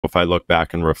If I look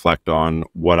back and reflect on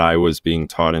what I was being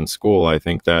taught in school, I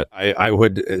think that I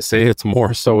would say it's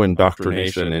more so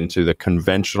indoctrination into the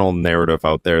conventional narrative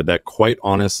out there that, quite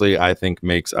honestly, I think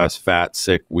makes us fat,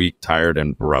 sick, weak, tired,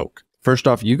 and broke. First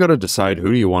off, you got to decide,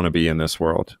 who do you want to be in this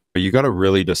world? You got to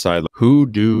really decide, who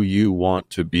do you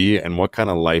want to be and what kind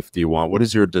of life do you want? What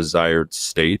is your desired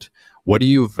state? What do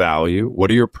you value? What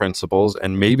are your principles?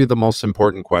 And maybe the most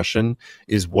important question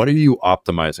is, what are you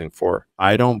optimizing for?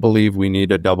 I don't believe we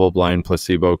need a double-blind,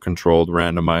 placebo-controlled,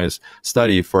 randomized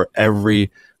study for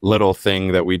every little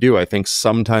thing that we do. I think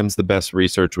sometimes the best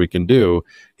research we can do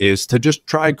is to just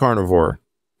try carnivore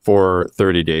for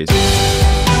 30 days.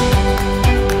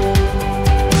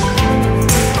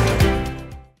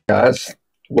 Guys,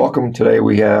 welcome. Today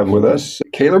we have with us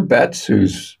Kaylor Betts,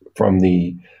 who's from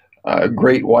the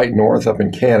Great White North up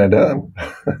in Canada,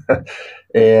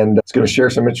 and it's going to share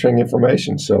some interesting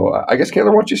information. So I guess, Kaylor,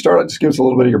 why don't you start out? Just give us a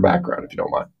little bit of your background, if you don't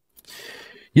mind.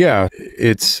 Yeah,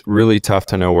 it's really tough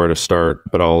to know where to start,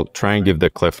 but I'll try and give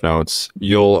the cliff notes.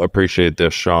 You'll appreciate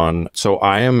this, Shawn. So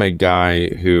I am a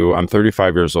guy I'm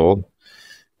 35 years old.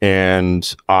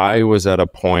 And I was at a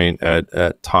point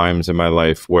at times in my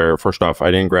life where, first off, I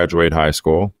didn't graduate high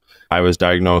school. I was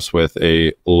diagnosed with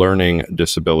a learning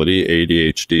disability,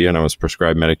 ADHD, and I was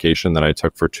prescribed medication that I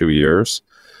took for 2 years.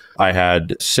 I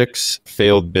had 6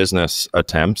 failed business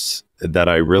attempts that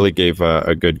I really gave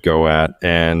a good go at.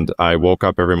 And I woke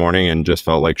up every morning and just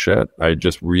felt like shit. I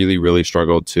just really, really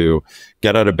struggled to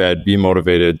get out of bed, be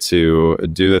motivated to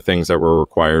do the things that were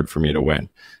required for me to win.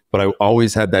 But I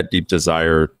always had that deep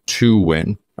desire to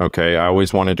win. Okay. I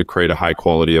always wanted to create a high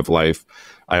quality of life.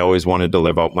 I always wanted to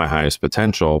live out my highest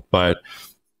potential, but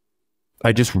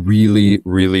I just really,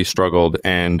 really struggled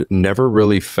and never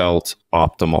really felt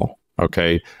optimal.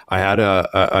 Okay. I had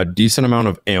a decent amount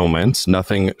of ailments,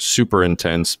 nothing super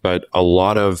intense, but a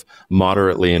lot of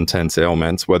moderately intense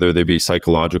ailments, whether they be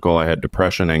psychological. I had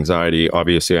depression, anxiety.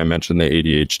 Obviously, I mentioned the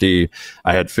ADHD.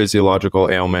 I had physiological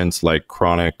ailments like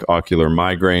chronic ocular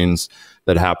migraines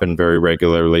that happened very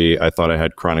regularly. I thought I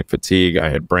had chronic fatigue. I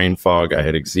had brain fog. I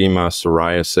had eczema,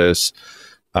 psoriasis,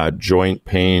 joint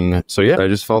pain. So yeah, I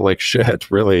just felt like shit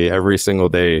really every single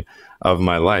day of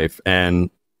my life.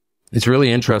 And it's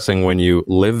really interesting when you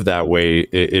live that way,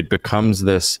 it becomes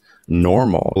this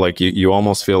normal. Like you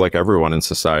almost feel like everyone in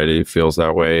society feels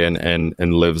that way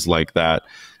and lives like that.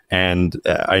 And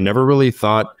I never really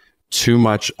thought too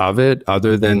much of it,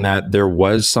 other than that there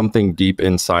was something deep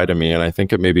inside of me. And I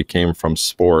think it maybe came from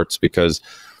sports, because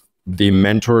the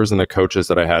mentors and the coaches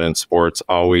that I had in sports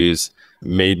always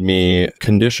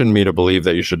conditioned me to believe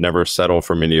that you should never settle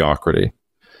for mediocrity.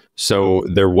 So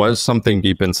there was something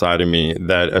deep inside of me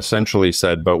that essentially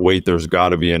said, but wait, there's got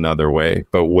to be another way.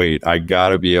 But wait, I got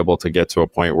to be able to get to a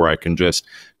point where I can just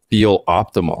feel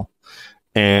optimal.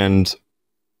 And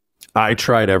I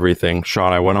tried everything,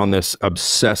 Shawn. I went on this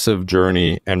obsessive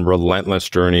journey and relentless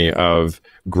journey of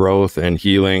growth and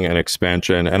healing and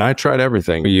expansion. And I tried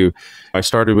everything. I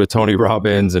started with Tony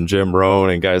Robbins and Jim Rohn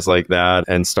and guys like that,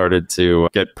 and started to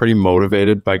get pretty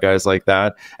motivated by guys like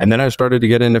that. And then I started to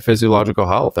get into physiological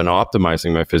health and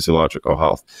optimizing my physiological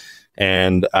health.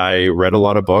 And I read a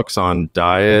lot of books on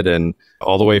diet, and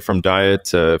all the way from diet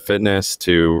to fitness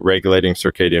to regulating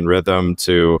circadian rhythm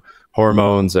to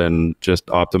hormones and just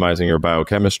optimizing your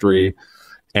biochemistry.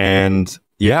 And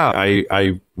yeah,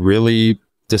 I really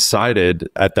decided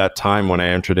at that time when I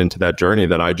entered into that journey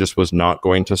that I just was not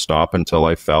going to stop until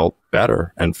I felt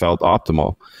better and felt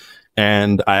optimal.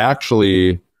 And I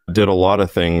actually did a lot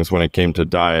of things when it came to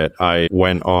diet. I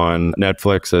went on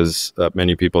Netflix, as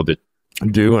many people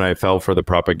do, and I fell for the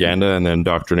propaganda and the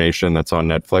indoctrination that's on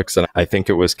Netflix. And I think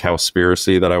it was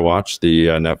Cowspiracy that I watched, the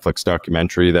Netflix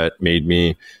documentary, that made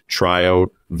me try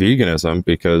out veganism,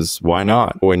 because why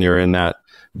not? When you're in that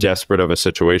desperate of a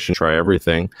situation, try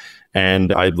everything.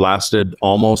 And I lasted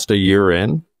almost a year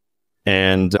in,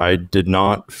 and I did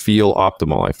not feel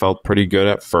optimal. I felt pretty good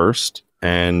at first,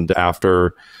 and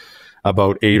after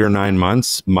about 8 or 9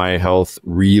 months, my health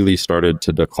really started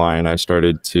to decline. I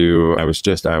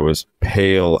was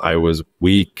pale, I was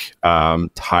weak,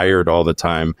 tired all the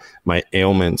time. My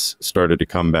ailments started to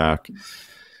come back.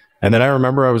 And then I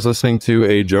remember I was listening to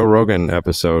a Joe Rogan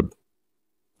episode,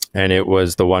 and it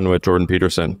was the one with Jordan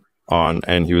Peterson on,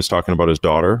 and he was talking about his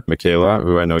daughter, Michaela,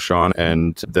 who I know, Shawn,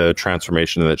 and the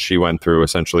transformation that she went through.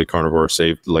 Essentially, carnivore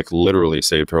literally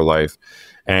saved her life.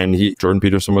 And Jordan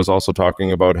Peterson was also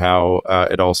talking about how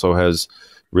it also has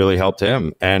really helped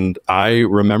him. And I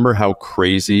remember how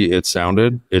crazy it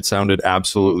sounded. It sounded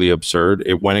absolutely absurd.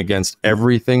 It went against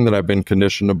everything that I've been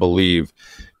conditioned to believe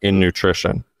in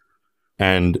nutrition.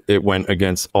 And it went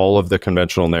against all of the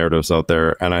conventional narratives out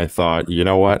there. And I thought, you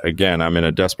know what? Again, I'm in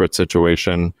a desperate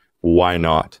situation. Why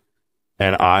not?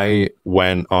 And I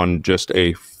went on just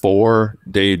a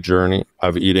 4-day journey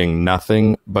of eating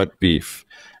nothing but beef.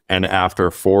 And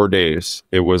after 4 days,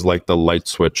 it was like the light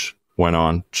switch went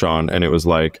on, Shawn. And it was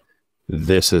like,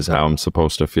 this is how I'm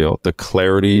supposed to feel. The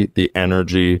clarity, the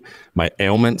energy, my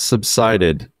ailments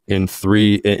subsided in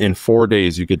 4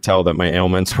 days. You could tell that my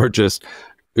ailments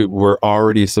were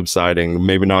already subsiding,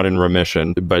 maybe not in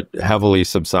remission, but heavily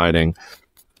subsiding.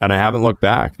 And I haven't looked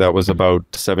back. That was about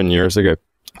 7 years ago.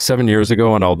 7 years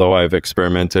ago, and although I've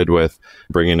experimented with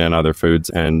bringing in other foods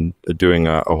and doing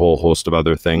a whole host of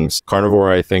other things,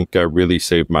 carnivore, I think, really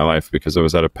saved my life, because it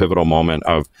was at a pivotal moment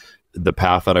of the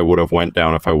path that I would have went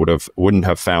down if I wouldn't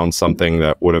have found something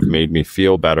that would have made me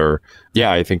feel better.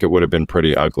 Yeah, I think it would have been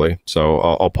pretty ugly. So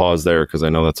I'll pause there, because I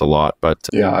know that's a lot. But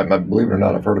yeah, I believe it or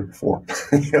not, I've heard it before.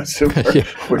 Yeah,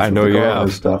 I know you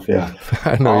have stuff. Yeah,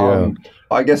 I know you have.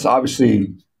 I guess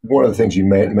obviously, one of the things you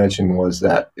mentioned was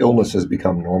that illness has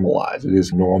become normalized. It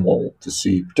is normal to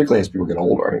see, particularly as people get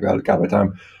older. I mean,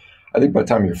 by the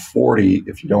time you're 40,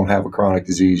 if you don't have a chronic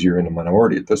disease, you're in a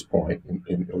minority at this point,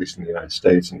 at least in the United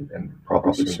States, and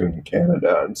probably soon in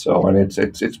Canada. And so, and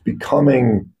it's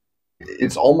becoming,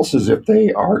 it's almost as if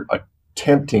they are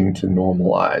attempting to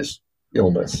normalize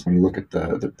illness. When you look at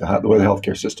the way the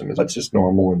healthcare system is, that's just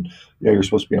normal. And yeah, you're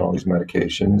supposed to be on all these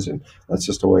medications, and that's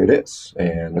just the way it is.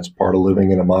 And it's part of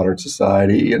living in a modern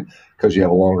society. And because you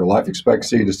have a longer life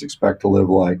expectancy, you just expect to live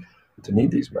to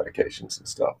need these medications and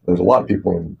stuff. There's a lot of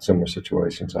people in similar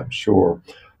situations, I'm sure.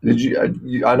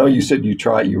 I know you said you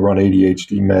run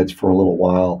ADHD meds for a little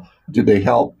while. Did they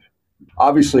help?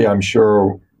 Obviously, I'm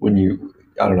sure I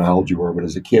don't know how old you were, but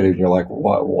as a kid, and you're like,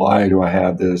 why do I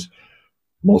have this?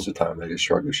 Most of the time, they just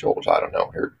shrug their shoulders. I don't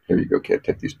know. Here you go, kid.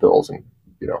 Take these pills and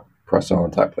press on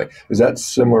type of thing. Is that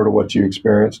similar to what you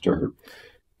experienced, or?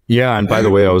 Yeah, and by the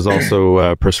way, I was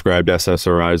also prescribed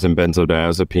SSRIs and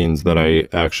benzodiazepines that I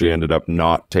actually ended up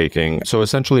not taking. So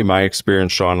essentially, my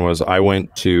experience, Shawn, was I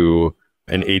went to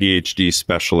an ADHD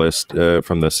specialist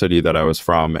from the city that I was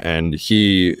from, and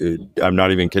he, I'm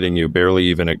not even kidding you, barely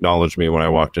even acknowledged me when I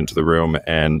walked into the room.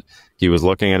 And he was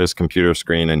looking at his computer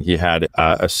screen, and he had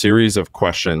a series of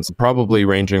questions, probably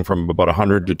ranging from about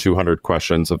 100 to 200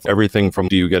 questions, of everything from,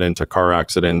 do you get into car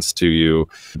accidents, to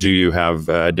do you have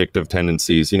addictive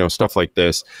tendencies, stuff like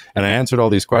this. And I answered all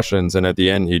these questions, and at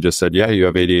the end, he just said, yeah, you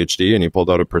have ADHD. And he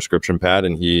pulled out a prescription pad,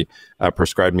 and he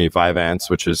prescribed me Vyvanse,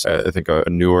 which is, I think, a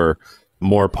newer,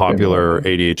 more popular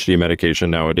ADHD medication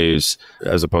nowadays,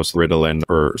 as opposed to Ritalin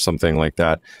or something like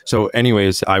that. So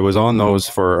anyways, I was on those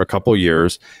for a couple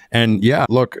years. And yeah,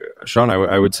 look, Shawn,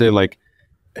 I would say, like,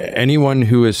 anyone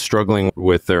who is struggling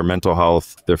with their mental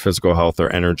health, their physical health,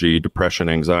 their energy, depression,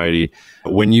 anxiety,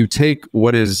 when you take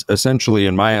what is essentially,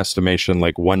 in my estimation,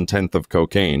 like 1/10 of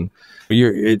cocaine,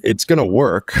 it's going to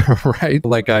work, right?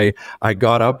 Like I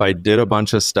got up, I did a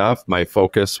bunch of stuff, my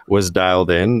focus was dialed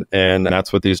in, and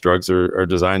that's what these drugs are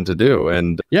designed to do.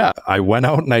 And yeah, I went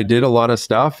out and I did a lot of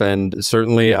stuff, and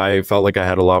certainly I felt like I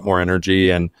had a lot more energy,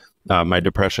 and my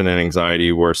depression and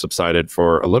anxiety were subsided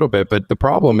for a little bit. But the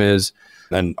problem is,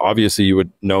 and obviously you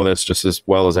would know this just as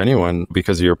well as anyone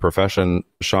because of your profession,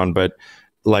 Shawn, but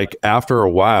like after a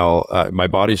while, my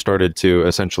body started to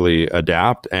essentially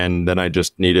adapt, and then I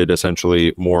just needed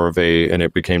essentially more of and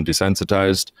it became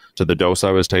desensitized to the dose I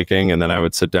was taking. And then I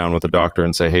would sit down with a doctor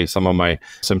and say, hey, some of my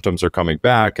symptoms are coming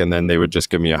back. And then they would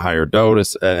just give me a higher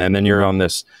dose. And then you're on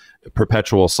this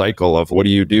perpetual cycle of, what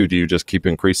do you do? Do you just keep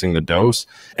increasing the dose?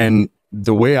 And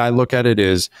the way I look at it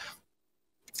is,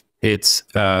 it's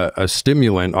a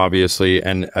stimulant, obviously,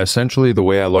 and essentially the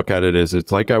way I look at it is,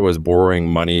 it's like I was borrowing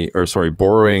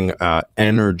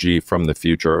energy from the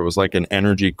future. It was like an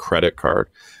energy credit card.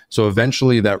 So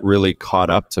eventually that really caught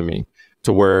up to me,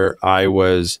 to where I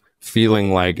was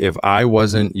feeling like if I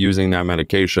wasn't using that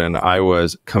medication, I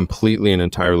was completely and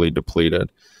entirely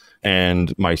depleted.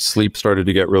 And my sleep started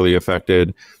to get really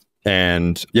affected.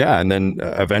 And yeah, and then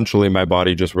eventually my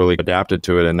body just really adapted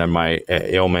to it. And then my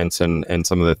ailments and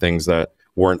some of the things that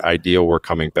weren't ideal were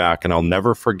coming back. And I'll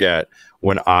never forget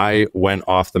when I went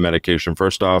off the medication.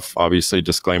 First off, obviously,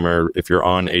 disclaimer, if you're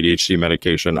on ADHD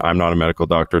medication, I'm not a medical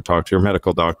doctor. Talk to your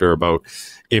medical doctor about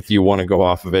if you want to go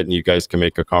off of it, and you guys can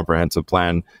make a comprehensive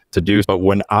plan to do. But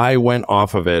when I went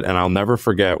off of it, and I'll never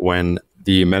forget when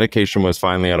the medication was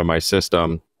finally out of my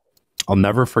system, I'll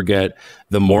never forget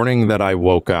the morning that I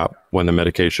woke up when the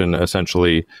medication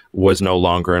essentially was no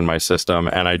longer in my system.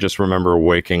 And I just remember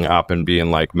waking up and being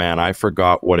like, man, I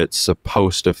forgot what it's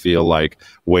supposed to feel like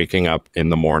waking up in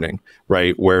the morning,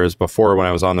 right? Whereas before, when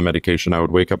I was on the medication, I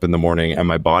would wake up in the morning and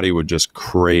my body would just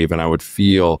crave and I would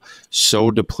feel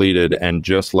so depleted and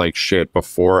just like shit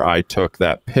before I took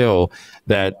that pill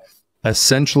that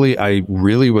essentially I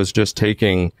really was just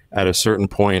taking at a certain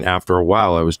point after a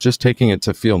while, I was just taking it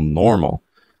to feel normal.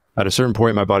 At a certain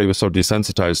point, my body was so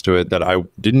desensitized to it that I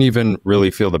didn't even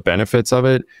really feel the benefits of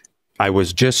it. I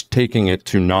was just taking it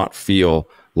to not feel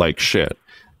like shit.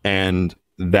 And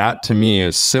that to me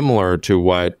is similar to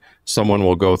what someone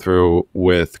will go through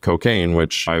with cocaine,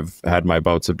 which I've had my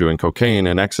bouts of doing cocaine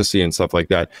and ecstasy and stuff like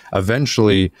that.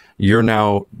 Eventually, you're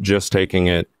now just taking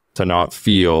it to not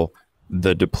feel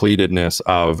the depletedness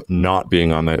of not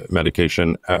being on the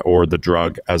medication or the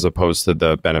drug, as opposed to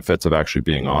the benefits of actually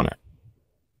being on it.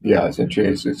 Yeah, it's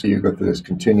interesting. So you go through this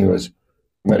continuous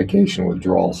medication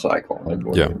withdrawal cycle. And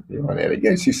when you're on it,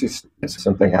 it's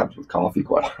something happens with coffee,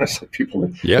 quite honestly. People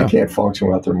they can't function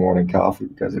without their morning coffee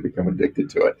because they become addicted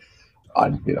to it.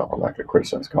 I'm not going to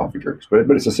criticize coffee drinkers, but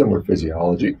it's a similar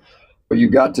physiology. But you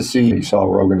saw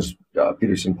Rogan's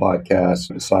Peterson podcast,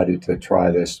 and decided to try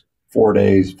this 4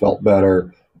 days, felt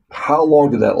better. How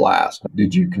long did that last?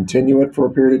 Did you continue it for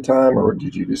a period of time, or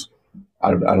did you just,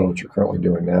 I don't know what you're currently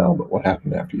doing now, but what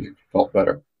happened after you felt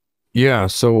better? Yeah,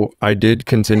 so I did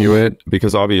continue it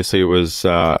because obviously it was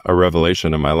a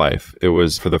revelation in my life. It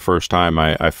was for the first time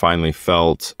I finally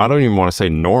felt, I don't even want to say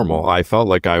normal. I felt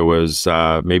like I was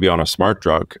maybe on a smart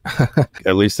drug,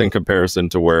 at least in comparison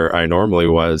to where I normally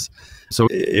was. So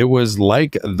it was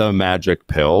like the magic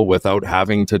pill without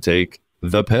having to take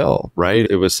the pill, right?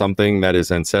 It was something that is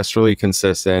ancestrally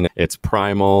consistent. It's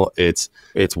primal. It's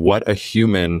what a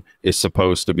human is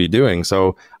supposed to be doing.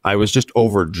 So I was just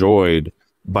overjoyed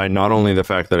by not only the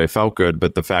fact that I felt good,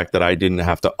 but the fact that I didn't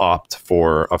have to opt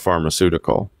for a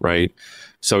pharmaceutical, right?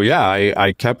 So yeah,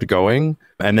 I kept going.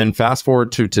 And then fast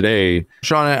forward to today,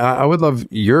 Shawn, I would love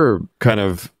your kind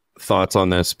of thoughts on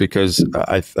this, because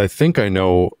I think I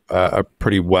know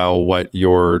pretty well what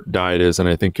your diet is. And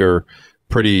I think you're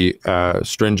pretty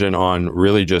stringent on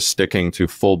really just sticking to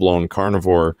full-blown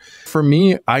carnivore. For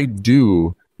me, I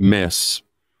do miss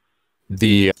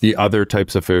the other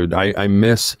types of food. I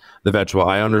miss the vegetable.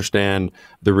 I understand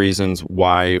the reasons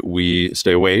why we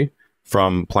stay away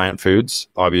from plant foods.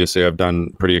 Obviously, I've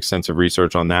done pretty extensive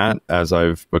research on that as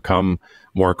I've become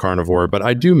more carnivore, but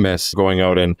I do miss going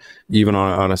out and even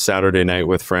on a Saturday night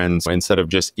with friends, instead of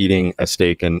just eating a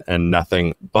steak and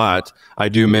nothing, but I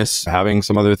do miss having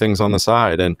some other things on the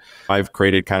side. And I've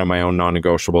created kind of my own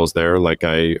non-negotiables there. Like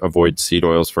I avoid seed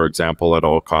oils, for example, at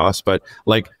all costs, but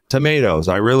like tomatoes,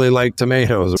 I really like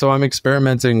tomatoes. So I'm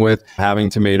experimenting with having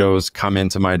tomatoes come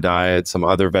into my diet, some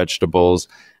other vegetables,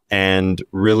 and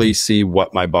really see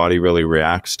what my body really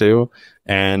reacts to.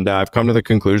 And I've come to the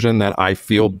conclusion that I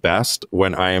feel best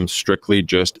when I am strictly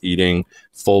just eating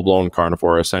full-blown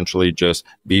carnivore, essentially just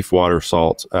beef, water,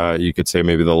 salt. You could say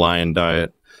maybe the lion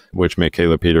diet, which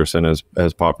Kaylor Peterson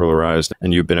has popularized.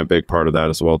 And you've been a big part of that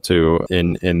as well, too,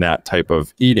 in that type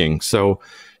of eating. So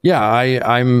yeah,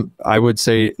 I would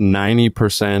say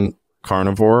 90%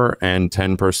 carnivore and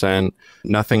 10%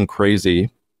 nothing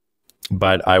crazy,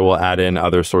 but I will add in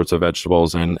other sorts of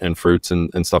vegetables and fruits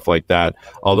and stuff like that.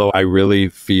 Although I really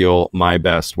feel my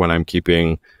best when I'm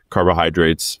keeping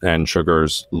carbohydrates and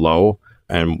sugars low.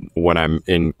 And when I'm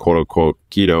in quote unquote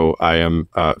keto, I am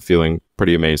feeling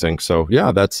pretty amazing. So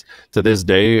yeah, that's to this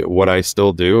day what I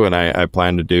still do, and I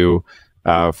plan to do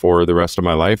for the rest of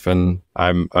my life. And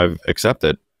I've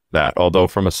accepted that. Although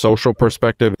from a social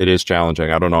perspective, it is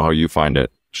challenging. I don't know how you find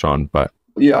it, Shawn, but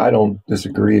yeah, I don't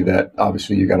disagree that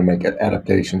obviously you got to make an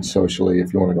adaptation socially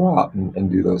if you want to go out and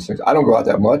do those things. I don't go out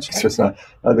that much, so it's not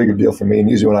a big a deal for me. And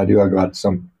usually when I do, I go out to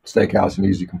some steakhouse and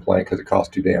usually complain because it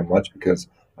costs too damn much, because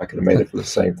I could have made it for the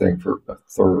same thing for a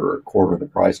third or a quarter of the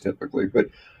price typically. But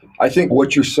I think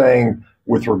what you're saying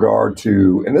with regard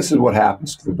to, and this is what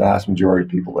happens to the vast majority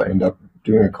of people that end up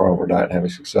doing a carnivore diet and having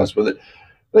success with it,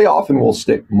 they often will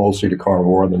stick mostly to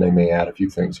carnivore, and then they may add a few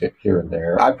things here and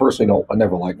there. I personally I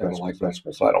never like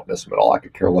vegetables, so I don't miss them at all. I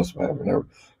could care less if I have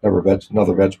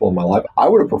another vegetable in my life. I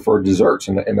would have preferred desserts,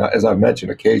 and as I've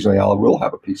mentioned, occasionally I will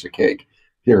have a piece of cake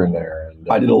here and there. And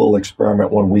I did a little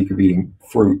experiment one week of eating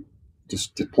fruit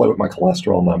just to play with my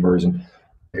cholesterol numbers, and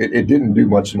it didn't do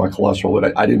much to my cholesterol,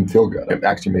 but I didn't feel good. It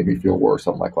actually made me feel worse.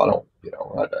 I'm like, well,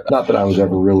 not that I was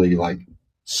ever really like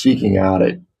seeking out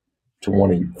it to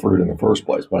want to eat fruit in the first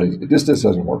place, but it just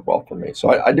doesn't work well for me. So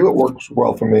I do, it works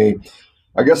well for me.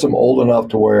 I guess I'm old enough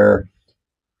to where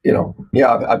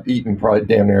Yeah, I've eaten probably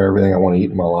damn near everything I want to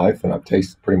eat in my life, and I've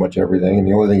tasted pretty much everything. And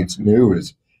the only thing that's new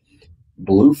is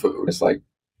blue food. It's like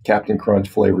Captain Crunch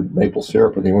flavored maple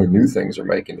syrup, and the only new things they're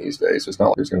making these days. It's not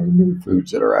like there's going to be new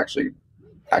foods that are actually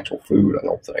actual food, I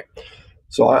don't think.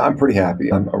 So I'm pretty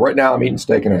happy. Right now, I'm eating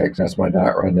steak and eggs. That's my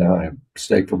diet right now. I have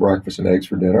steak for breakfast and eggs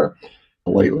for dinner.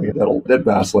 Lately, that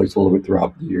vacillates a little bit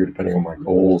throughout the year, depending on my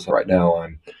goals. Right now,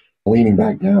 I'm leaning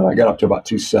back down. I got up to about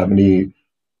 270.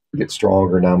 Get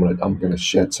stronger. Now I'm gonna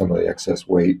shed some of the excess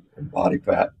weight and body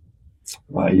fat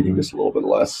by eating just a little bit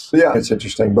less. So yeah, it's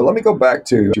interesting. But let me go back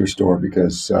to your story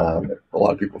because a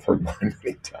lot of people have heard mine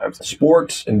many times.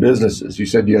 Sports and businesses. You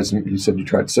said you said you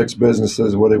tried 6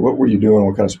 businesses. What were you doing?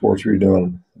 What kind of sports were you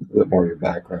doing? A bit more of your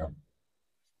background.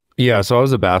 Yeah, so I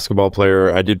was a basketball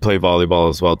player. I did play volleyball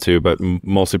as well too, but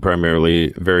mostly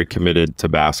primarily very committed to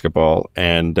basketball.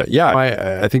 And yeah,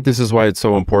 I think this is why it's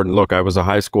so important. Look, I was a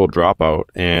high school dropout,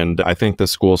 and I think the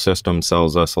school system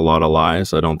sells us a lot of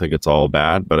lies. I don't think it's all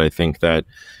bad, but I think that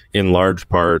in large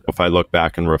part, if I look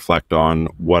back and reflect on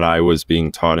what I was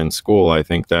being taught in school, I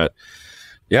think that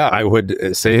yeah, I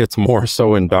would say it's more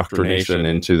so indoctrination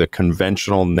into the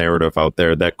conventional narrative out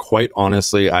there that quite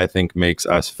honestly, I think makes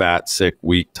us fat, sick,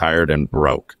 weak, tired, and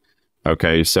broke.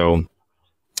 Okay, so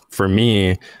for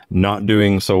me, not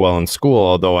doing so well in school,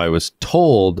 although I was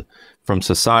told from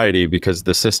society, because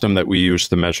the system that we use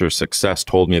to measure success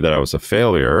told me that I was a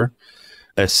failure,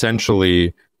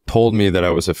 essentially told me that I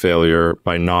was a failure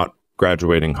by not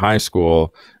graduating high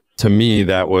school. To me,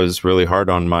 that was really hard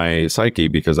on my psyche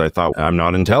because I thought I'm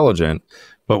not intelligent.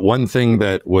 But one thing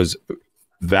that was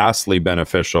vastly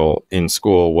beneficial in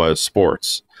school was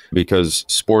sports, because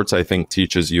sports, I think,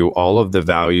 teaches you all of the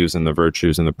values and the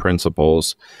virtues and the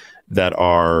principles that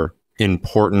are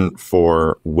important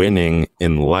for winning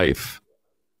in life,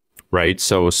 right?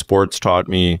 So sports taught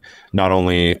me not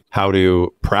only how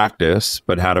to practice,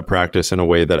 but how to practice in a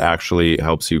way that actually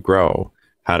helps you grow,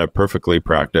 how to perfectly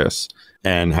practice,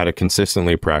 and how to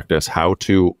consistently practice, how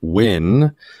to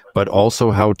win, but also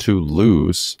how to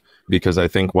lose. Because I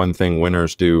think one thing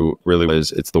winners do really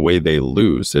is it's the way they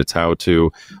lose. It's how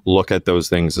to look at those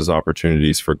things as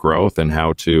opportunities for growth and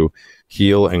how to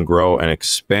heal and grow and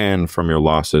expand from your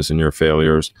losses and your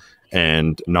failures,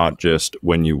 and not just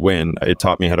when you win. It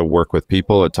taught me how to work with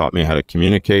people. It taught me how to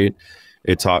communicate.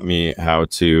 It taught me how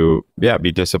to,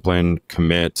 be disciplined,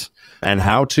 commit, and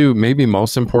how to, maybe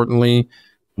most importantly,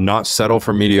 not settle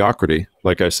for mediocrity,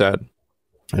 like I said.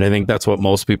 And I think that's what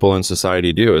most people in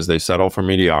society do, is they settle for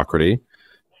mediocrity,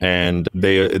 and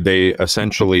they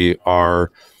essentially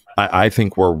are, I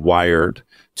think we're wired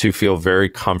to feel very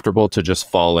comfortable to just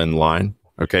fall in line.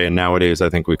 Okay. And nowadays, I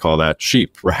think we call that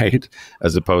sheep, right?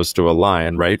 As opposed to a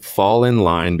lion, right? Fall in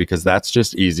line, because that's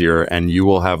just easier, and you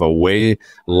will have a way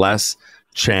less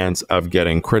chance of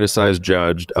getting criticized,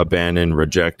 judged, abandoned,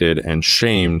 rejected, and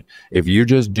shamed if you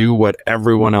just do what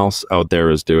everyone else out there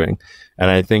is doing.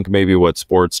 And I think maybe what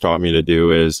sports taught me to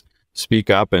do is speak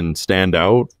up and stand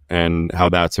out, and how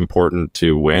that's important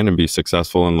to win and be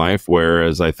successful in life.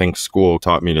 Whereas I think school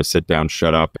taught me to sit down,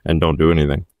 shut up, and don't do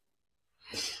anything.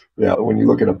 Yeah, when you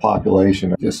look at a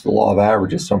population, just the law of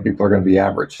averages, some people are going to be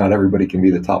average. Not everybody can be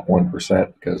the top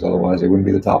 1%, because otherwise they wouldn't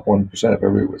be the top 1% if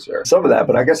everybody was there. Some of that,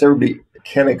 but I guess everybody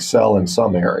can excel in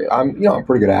some area. I'm a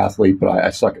pretty good athlete, but I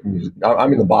suck at music.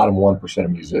 I'm in the bottom 1%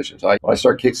 of musicians. When I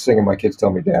start singing, my kids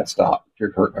tell me, "Dad, stop.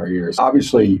 You're hurting our ears."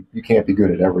 Obviously, you can't be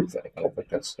good at everything. I don't think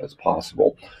that's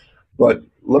possible. But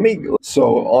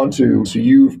so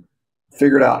you've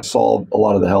figured out, solved a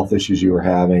lot of the health issues you were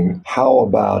having. How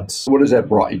about, what has that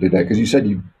brought you today? Because you said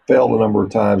you failed a number of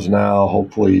times now.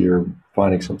 Hopefully you're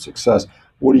finding some success.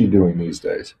 What are you doing these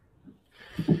days?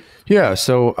 Yeah,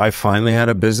 so I finally had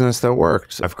a business that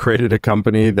worked. I've created a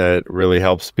company that really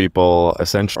helps people.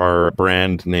 Essentially, our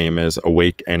brand name is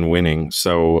Awake and Winning.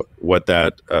 So what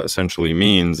that essentially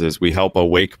means is we help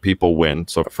awake people win.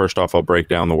 So first off, I'll break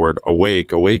down the word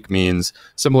awake. Awake means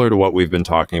similar to what we've been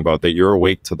talking about, that you're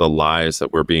awake to the lies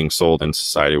that we're being sold in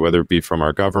society, whether it be from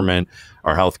our government,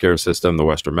 our healthcare system, the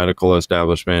Western medical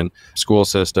establishment, school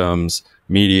systems,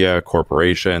 media,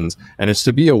 corporations, and it's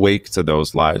to be awake to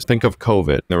those lies. Think of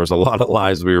COVID. There was a lot of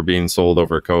lies we were being sold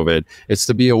over COVID. It's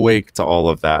to be awake to all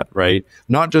of that, right?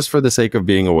 Not just for the sake of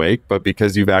being awake, but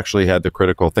because you've actually had the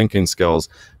critical thinking skills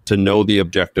to know the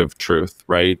objective truth,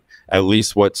 right? At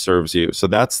least what serves you. So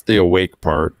that's the awake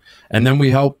part. And then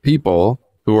we help people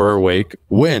who are awake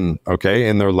win, okay,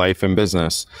 in their life and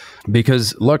business.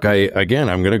 Because look, I'm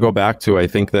going to go back to, I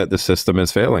think that the system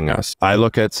is failing us. I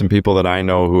look at some people that I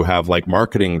know who have like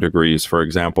marketing degrees, for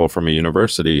example, from a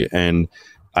university, and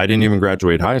I didn't even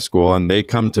graduate high school, and they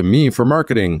come to me for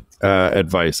marketing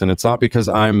advice. And it's not because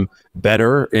I'm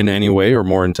better in any way or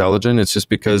more intelligent. It's just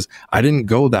because I didn't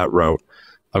go that route.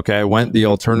 Okay, I went the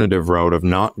alternative route of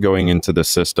not going into the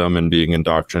system and being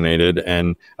indoctrinated,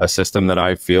 and a system that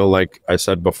I feel, like I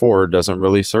said before, doesn't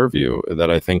really serve you.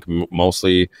 That I think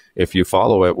mostly, if you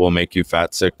follow it, will make you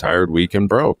fat, sick, tired, weak, and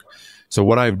broke. So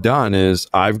what I've done is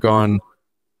I've gone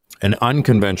an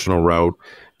unconventional route,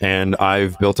 and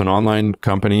I've built an online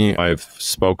company. I've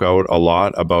spoke out a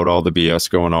lot about all the BS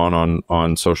going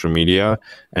on social media,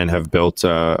 and have built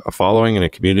a following and a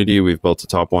community. We've built a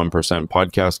top 1%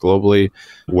 podcast globally,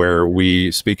 where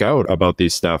we speak out about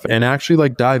these stuff and actually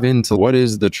like dive into what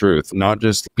is the truth, not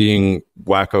just being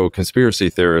wacko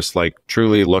conspiracy theorists, like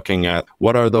truly looking at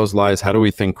what are those lies, how do we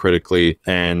think critically,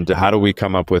 and how do we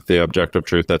come up with the objective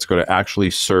truth that's going to actually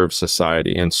serve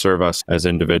society and serve us as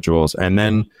individuals. And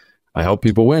then I help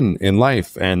people win in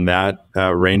life. And that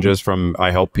ranges from,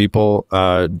 I help people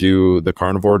do the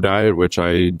carnivore diet, which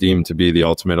I deem to be the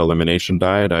ultimate elimination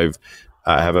diet. I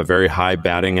have a very high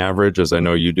batting average, as I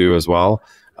know you do as well,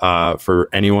 for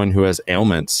anyone who has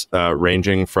ailments,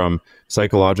 ranging from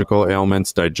psychological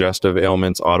ailments, digestive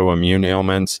ailments, autoimmune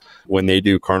ailments. When they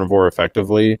do carnivore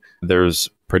effectively, there's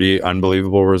pretty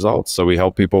unbelievable results. So we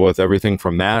help people with everything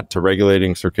from that to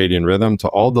regulating circadian rhythm to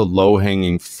all the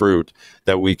low-hanging fruit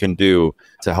that we can do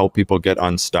to help people get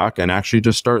unstuck and actually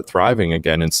just start thriving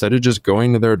again, instead of just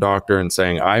going to their doctor and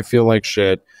saying, I feel like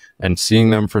shit, and seeing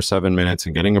them for 7 minutes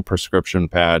and getting a prescription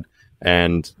pad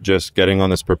and just getting on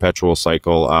this perpetual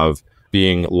cycle of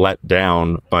being let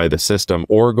down by the system,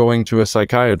 or going to a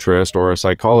psychiatrist or a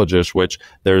psychologist, which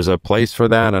there's a place for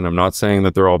that. And I'm not saying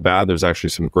that they're all bad. There's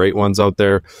actually some great ones out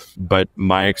there. But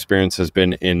my experience has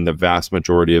been in the vast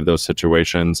majority of those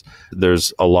situations,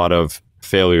 there's a lot of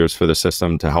failures for the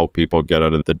system to help people get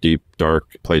out of the deep,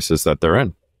 dark places that they're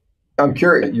in. I'm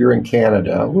curious, you're in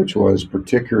Canada, which was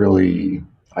particularly,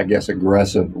 I guess,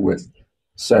 aggressive with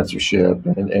censorship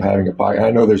and having a podcast.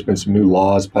 I know there's been some new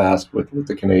laws passed with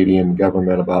the Canadian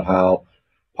government about how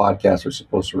podcasts are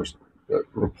supposed to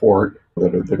report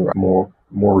that are more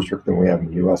restricted than we have in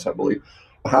the U.S., I believe.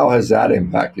 How has that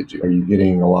impacted you? Are you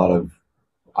getting a lot of,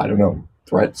 I don't know,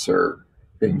 threats or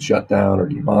being shut down or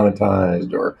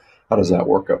demonetized, or how does that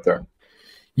work up there?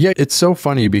 Yeah, it's so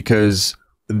funny because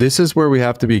this is where we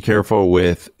have to be careful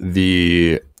with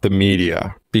the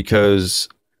media, because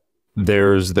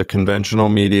there's the conventional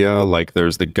media, like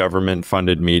there's the government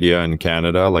funded media in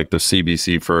Canada, like the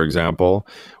CBC, for example,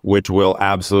 which will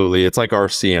absolutely, it's like our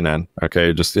CNN.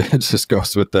 Okay. It just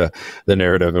goes with the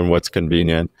narrative and what's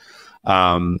convenient.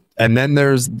 And then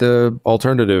there's the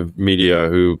alternative media,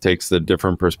 who takes the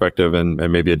different perspective and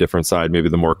maybe a different side, maybe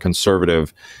the more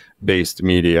conservative based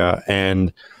media.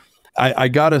 And I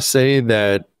gotta say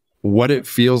that what it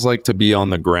feels like to be on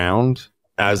the ground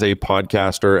as a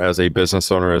podcaster, as a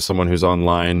business owner, as someone who's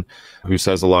online, who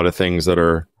says a lot of things that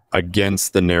are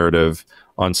against the narrative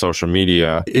on social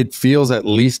media, it feels, at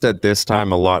least at this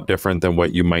time, a lot different than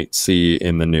what you might see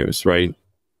in the news, right?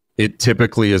 It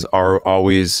typically is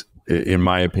always, in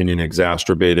my opinion,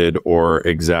 exacerbated or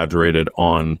exaggerated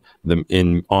on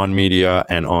media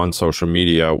and on social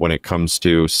media when it comes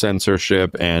to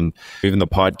censorship and even the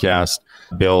podcast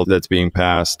bill that's being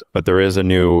passed. But there is a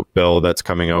new bill that's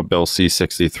coming out, Bill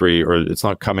C-63, or it's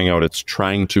not coming out, it's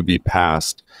trying to be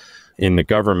passed in the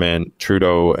government.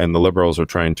 Trudeau and the Liberals are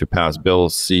trying to pass Bill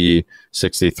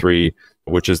C-63,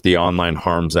 which is the Online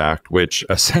Harms Act, which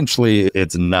essentially,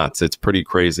 it's nuts. It's pretty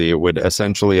crazy. It would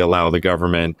essentially allow the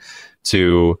government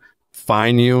to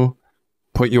fine you,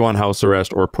 put you on house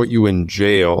arrest, or put you in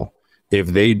jail if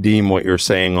they deem what you're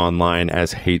saying online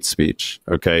as hate speech.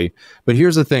 Okay. But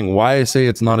here's the thing, why I say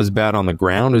it's not as bad on the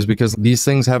ground is because these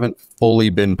things haven't fully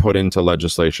been put into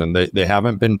legislation. They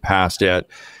haven't been passed yet.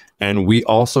 And we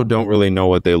also don't really know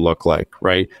what they look like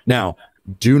right now.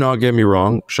 Do not get me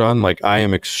wrong, Shawn, like I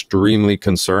am extremely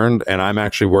concerned, and I'm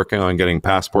actually working on getting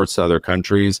passports to other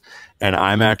countries. And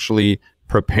I'm actually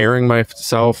preparing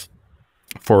myself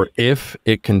for, if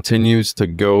it continues to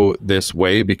go this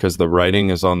way, because the writing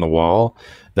is on the wall,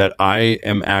 that I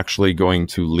am actually going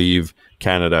to leave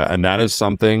Canada. And that is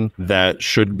something that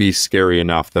should be scary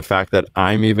enough. The fact that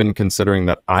I'm even considering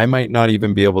that I might not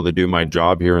even be able to do my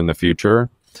job here in the future,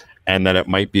 and that it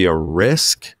might be a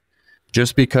risk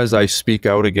just because I speak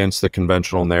out against the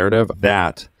conventional narrative,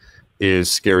 that is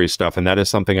scary stuff. And that is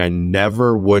something I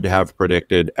never would have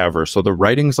predicted ever. So the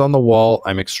writing's on the wall.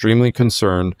 I'm extremely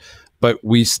concerned, but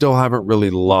we still haven't really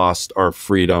lost our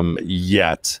freedom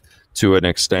yet to an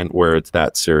extent where it's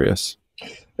that serious.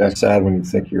 That's sad when you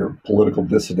think you're a political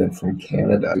dissident from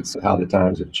Canada. It's how the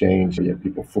times have changed. You have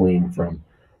people fleeing from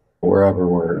wherever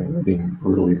we're being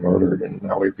brutally murdered, and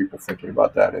how are people thinking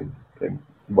about that in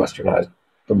westernized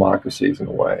democracies in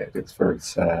a way. It's very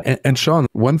sad. And Shawn,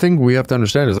 one thing we have to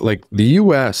understand is like the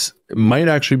US might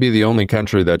actually be the only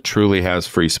country that truly has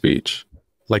free speech.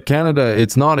 Like Canada,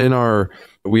 it's not in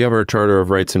we have our Charter of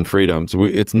Rights and Freedoms.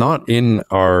 It's not in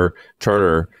our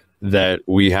charter that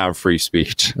we have free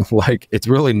speech. Like it's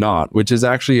really not, which is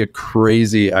actually a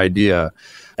crazy idea.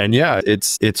 And yeah,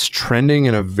 it's trending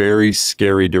in a very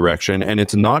scary direction. And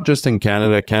it's not just in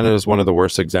Canada. Canada is one of the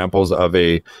worst examples of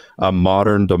a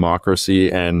modern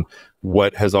democracy and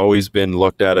what has always been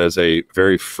looked at as a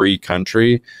very free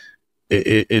country.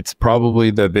 It's probably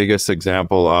the biggest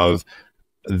example of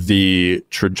the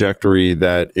trajectory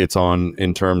that it's on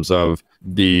in terms of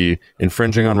the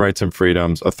infringing on rights and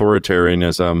freedoms,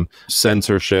 authoritarianism,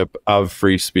 censorship of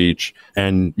free speech,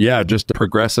 and yeah, just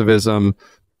progressivism,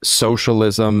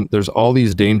 socialism. There's all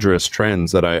these dangerous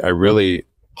trends that I really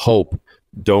hope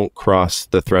don't cross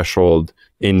the threshold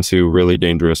into really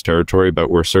dangerous territory, but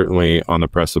we're certainly on the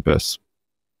precipice.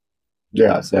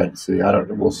 Yeah, it's sad to see. I don't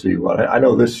know. We'll see. What I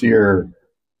know this year,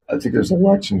 I think there's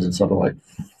elections in something like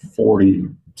 40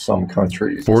 some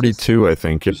countries. 42, I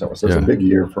think. So it's a big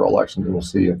year for elections, and we'll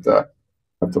see if the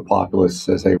populace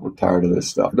says, "Hey, we're tired of this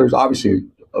stuff." There's obviously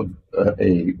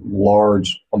a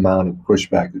large amount of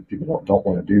pushback that people don't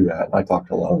want to do that. And I talked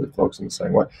to a lot of the folks in the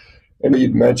same way. And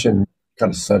you'd mentioned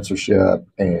kind of censorship,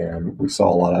 and we saw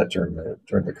a lot of that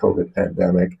during the COVID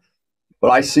pandemic.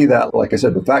 But I see that, like I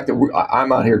said, the fact that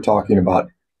I'm out here talking about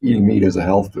eating meat as a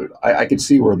health food, I could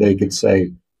see where they could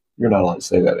say, you're not allowed to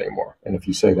say that anymore. And if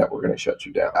you say that, we're going to shut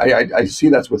you down. I see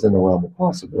that's within the realm of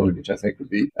possibility, which I think would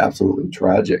be absolutely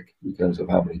tragic because of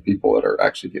how many people that are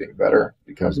actually getting better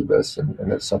because of this.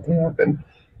 And it's something I've been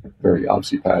very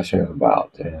obviously passionate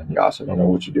about. And gosh, I don't know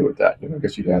what you do with that. I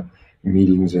guess you'd have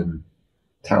meetings and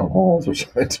town halls or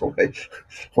something to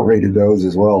rated those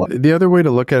as well. The other way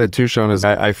to look at it too, Shawn, is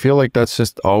I feel like that's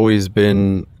just always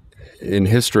been in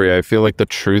history. I feel like the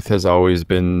truth has always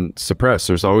been suppressed.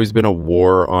 There's always been a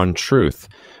war on truth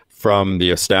from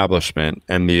the establishment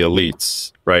and the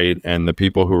elites, right? And the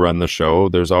people who run the show.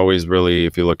 There's always really,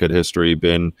 if you look at history,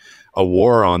 been a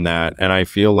war on that. And I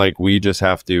feel like we just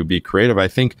have to be creative. I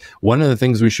think one of the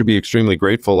things we should be extremely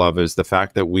grateful of is the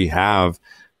fact that we have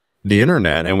the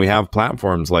internet and we have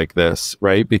platforms like this,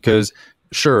 right? Because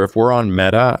sure, if we're on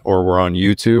Meta or we're on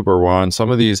YouTube or we're on some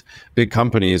of these big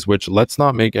companies, which let's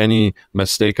not make any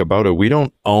mistake about it, we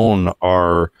don't own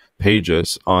our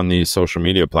pages on these social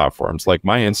media platforms. Like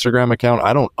my Instagram account,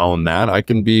 I don't own that. I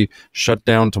can be shut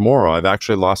down tomorrow. I've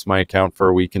actually lost my account for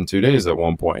a week and 2 days at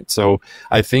one point. So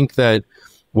I think that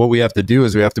what we have to do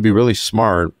is we have to be really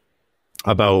smart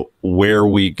about where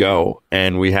we go,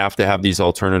 and we have to have these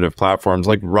alternative platforms.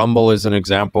 Like Rumble is an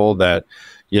example that,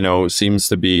 seems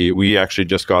to be, we actually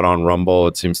just got on Rumble.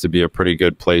 It seems to be a pretty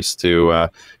good place to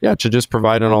just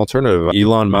provide an alternative.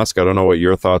 Elon Musk, I don't know what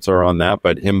your thoughts are on that,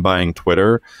 but him buying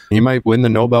Twitter, he might win the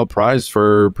Nobel Prize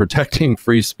for protecting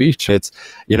free speech. It's,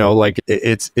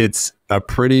 it's a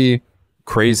pretty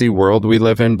crazy world we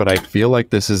live in, but I feel like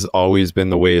this has always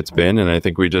been the way it's been. And I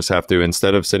think we just have to,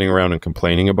 instead of sitting around and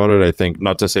complaining about it, I think,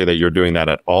 not to say that you're doing that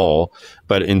at all,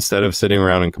 but instead of sitting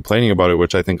around and complaining about it,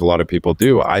 which I think a lot of people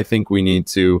do, I think we need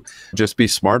to just be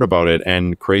smart about it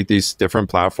and create these different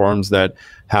platforms that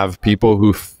have people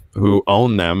who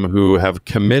own them, who have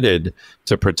committed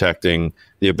to protecting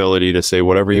the ability to say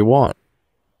whatever you want.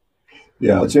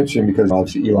 Yeah, it's interesting because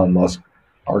obviously Elon Musk,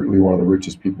 arguably one of the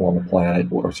richest people on the planet,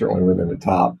 or certainly within the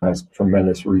top, has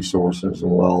tremendous resources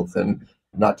and wealth. And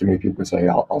not too many people can say,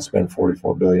 I'll spend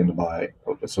 $44 billion to buy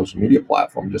a social media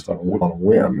platform just on a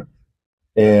whim.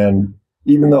 And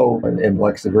even though, and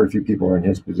like I said, very few people are in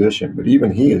his position, but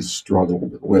even he has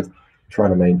struggled with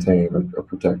trying to maintain or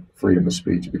protect freedom of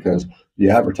speech, because the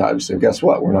advertisers say, guess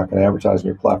what? We're not going to advertise on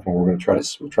your platform. We're trying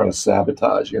to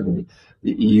sabotage you. And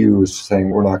the EU is saying,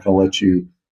 we're not going to let you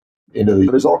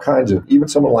there's all kinds of, even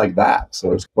someone like that.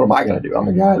 So what am I going to do? I'm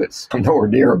a guy I'm nowhere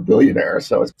near a billionaire.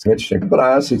 So it's interesting. But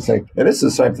I honestly think, and it's the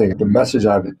same thing, the message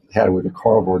I've had with the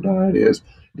carnivore diet is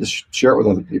just share it with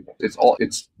other people.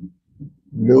 It's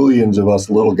millions of us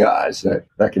little guys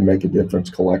that can make a difference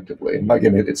collectively. And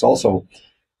again, it's also,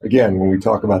 again, when we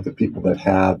talk about the people that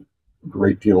have a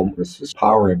great deal of this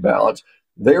power imbalance,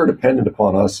 they are dependent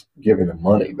upon us giving them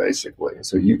money, basically. And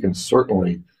so you can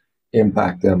certainly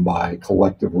impact them by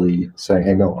collectively saying,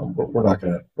 "Hey, no, we're not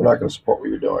going to support what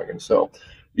you're doing." And so,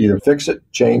 either fix it,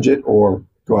 change it, or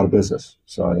go out of business.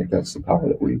 So I think that's the power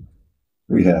that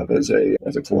we have as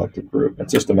a collective group.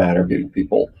 It's just a matter of getting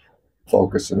people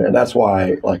focused, and that's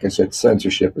why, like I said,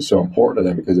 censorship is so important to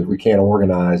them, because if we can't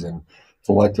organize and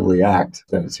collectively act,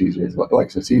 then it's easier.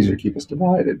 Like it's easier to keep us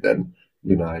divided than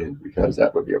united, because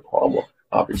that would be a problem,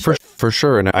 obviously. For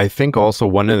sure. And I think also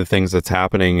one of the things that's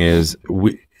happening is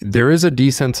there is a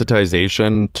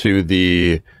desensitization to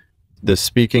the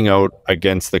speaking out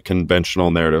against the conventional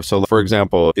narrative. So, for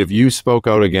example, if you spoke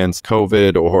out against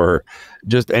COVID or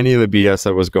just any of the BS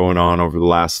that was going on over the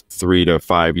last 3 to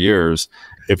 5 years,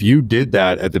 if you did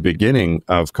that at the beginning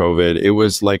of COVID, it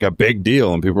was like a big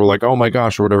deal and people were like, oh my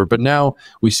gosh, or whatever. But now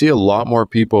we see a lot more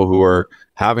people who are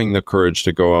having the courage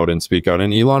to go out and speak out.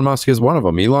 And Elon Musk is one of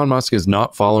them. Elon Musk is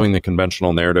not following the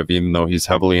conventional narrative, even though he's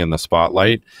heavily in the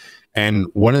spotlight. And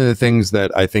one of the things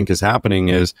that I think is happening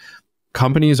is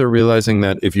companies are realizing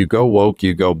that if you go woke,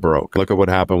 you go broke. Look at what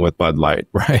happened with Bud Light,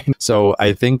 right? So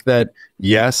I think that,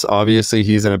 yes, obviously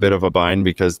he's in a bit of a bind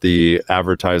because the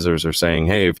advertisers are saying,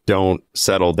 hey, if don't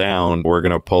settle down, we're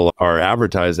going to pull our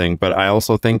advertising. But I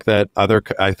also think that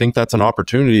I think that's an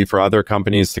opportunity for other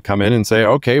companies to come in and say,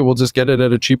 okay, we'll just get it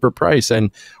at a cheaper price. And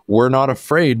we're not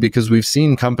afraid, because we've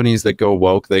seen companies that go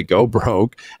woke, they go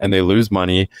broke and they lose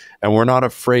money. And we're not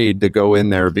afraid to go in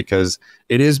there because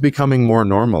it is becoming more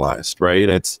normalized,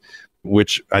 right?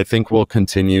 Which I think will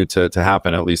continue to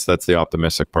happen. At least that's the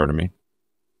optimistic part of me.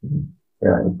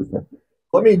 Yeah, interesting.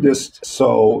 Let me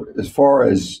so as far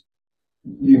as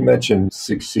you mentioned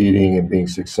succeeding and being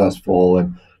successful,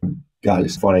 and God,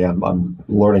 it's funny, I'm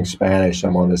learning Spanish.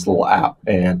 I'm on this little app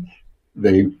and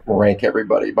they rank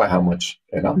everybody by how much,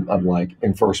 and I'm like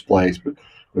in first place, but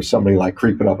there's somebody like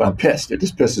creeping up and I'm pissed. It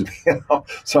just pisses me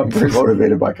off. So I'm very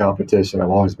motivated by competition. I've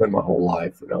always been my whole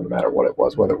life, no matter what it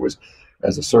was, whether it was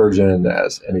as a surgeon,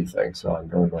 as anything. So I'm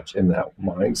very much in that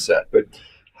mindset. But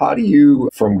how do you,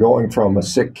 from going from a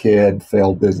sick kid,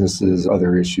 failed businesses,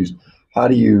 other issues, how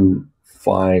do you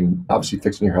find, obviously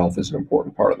fixing your health is an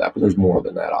important part of that, but there's more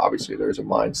than that. Obviously, there's a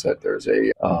mindset, there's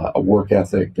a work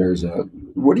ethic,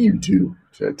 what do you do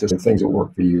to things that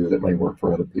work for you that may work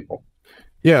for other people?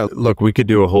 Yeah, look, we could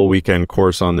do a whole weekend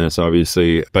course on this,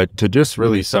 obviously, but to just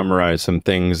really summarize some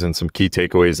things and some key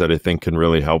takeaways that I think can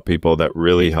really help people, that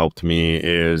really helped me,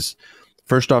 is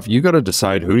first off, you got to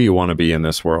decide, who do you want to be in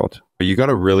this world? You got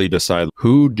to really decide,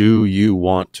 who do you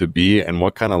want to be and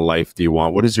what kind of life do you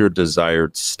want? What is your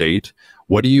desired state?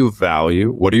 What do you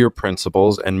value? What are your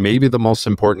principles? And maybe the most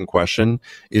important question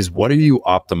is, what are you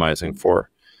optimizing for?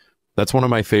 That's one of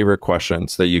my favorite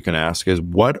questions that you can ask, is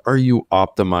what are you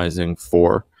optimizing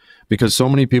for? Because so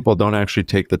many people don't actually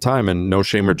take the time, and no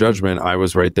shame or judgment, I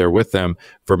was right there with them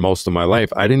for most of my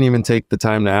life. I didn't even take the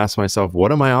time to ask myself,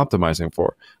 what am I optimizing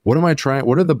for? What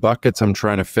are the buckets I'm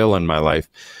trying to fill in my life?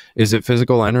 Is it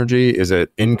physical energy? Is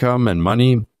it income and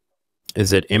money?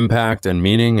 Is it impact and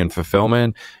meaning and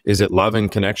fulfillment? Is it love and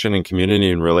connection and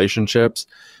community and relationships?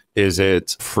 Is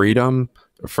it freedom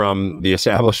from the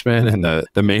establishment and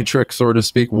the matrix, so to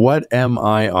speak? What am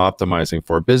I optimizing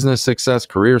for? Business success,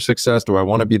 career success? Do I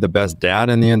want to be the best dad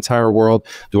in the entire world?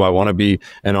 Do I want to be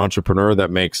an entrepreneur that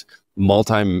makes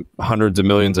hundreds of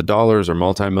millions of dollars, or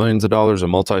multi-millions of dollars, or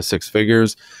multi-six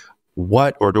figures?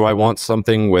 Or do I want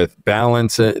something with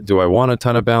balance? Do I want a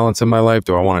ton of balance in my life?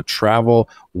 Do I want to travel?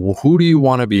 Who do you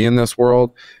want to be in this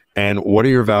world? And what are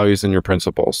your values and your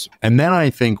principles? And then I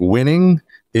think winning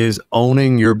is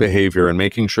owning your behavior and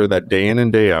making sure that day in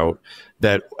and day out,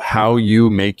 that how you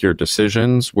make your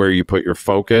decisions, where you put your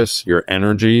focus, your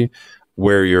energy,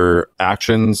 where your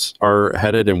actions are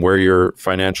headed, and where you're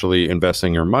financially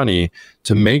investing your money,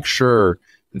 to make sure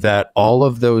that all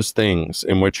of those things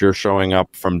in which you're showing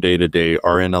up from day to day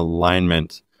are in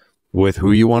alignment with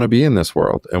who you want to be in this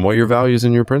world and what your values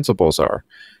and your principles are,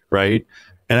 right?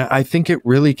 And I think it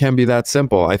really can be that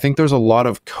simple. I think there's a lot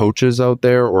of coaches out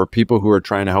there, or people who are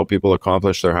trying to help people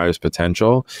accomplish their highest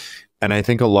potential. And I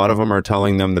think a lot of them are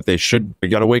telling them that you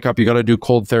got to wake up, you got to do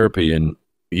cold therapy, and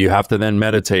you have to then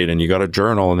meditate, and you got to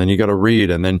journal, and then you got to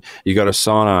read, and then you got to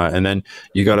sauna, and then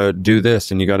you got to do this,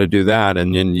 and you got to do that,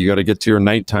 and then you got to get to your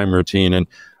nighttime routine. And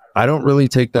I don't really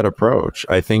take that approach.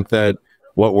 I think that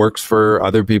what works for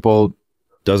other people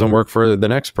doesn't work for the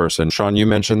next person. Shawn, you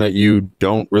mentioned that you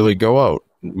don't really go out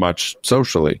much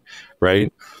socially,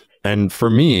 right? And for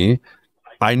me,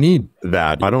 I need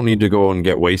that. I don't need to go and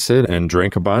get wasted and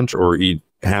drink a bunch or eat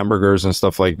hamburgers and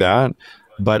stuff like that.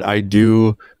 But I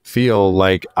do feel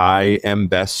like I am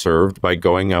best served by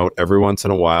going out every once in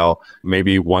a while,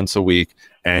 maybe once a week,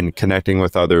 and connecting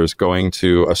with others, going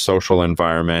to a social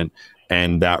environment.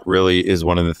 And that really is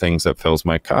one of the things that fills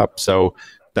my cup. So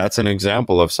that's an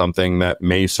example of something that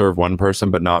may serve one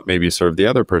person, but not maybe serve the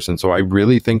other person. So I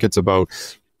really think it's about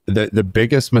the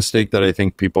biggest mistake that I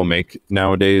think people make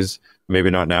nowadays, maybe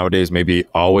not nowadays, maybe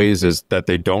always, is that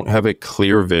they don't have a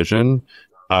clear vision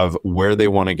of where they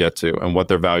want to get to and what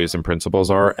their values and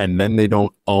principles are. And then they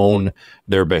don't own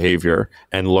their behavior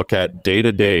and look at day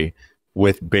to day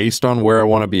with based on where I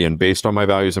want to be and based on my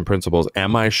values and principles,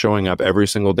 am I showing up every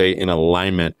single day in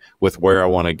alignment with where I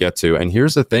want to get to? And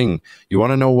here's the thing, you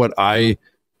want to know what I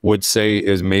would say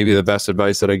is maybe the best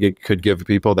advice that I could give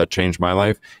people that changed my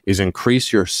life is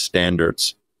increase your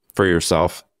standards for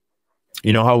yourself.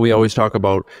 You know how we always talk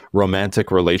about romantic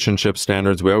relationship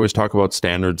standards? We always talk about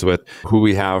standards with who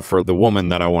we have for the woman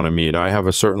that I want to meet. I have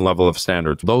a certain level of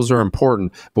standards. Those are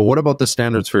important. But what about the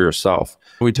standards for yourself?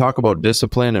 We talk about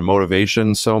discipline and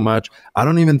motivation so much. I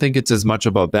don't even think it's as much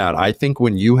about that. I think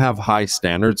when you have high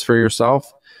standards for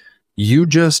yourself,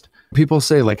 people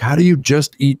say, like, how do you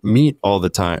just eat meat all the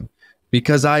time?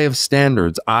 Because I have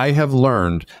standards. I have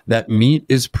learned that meat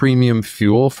is premium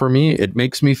fuel for me. It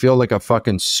makes me feel like a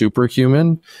fucking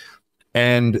superhuman.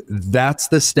 And that's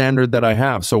the standard that I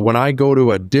have. So when I go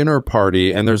to a dinner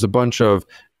party and there's a bunch of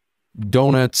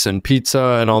donuts and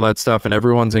pizza and all that stuff, and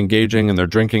everyone's engaging and they're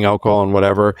drinking alcohol and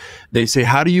whatever, they say,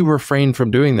 how do you refrain from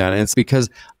doing that? And it's because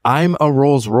I'm a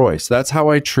Rolls Royce. That's how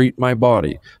I treat my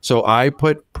body. So I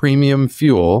put premium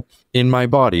fuel in my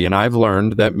body, and I've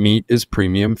learned that meat is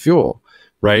premium fuel,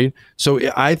 right? So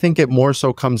I think it more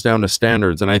so comes down to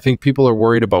standards. And I think people are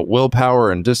worried about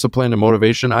willpower and discipline and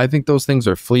motivation. I think those things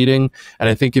are fleeting. And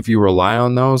I think if you rely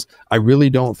on those, I really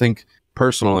don't think,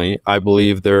 personally, I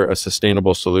believe they're a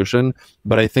sustainable solution.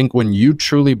 But I think when you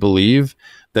truly believe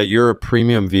that you're a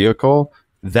premium vehicle,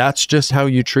 that's just how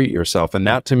you treat yourself. And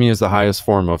that to me is the highest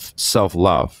form of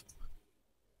self-love.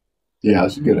 Yeah,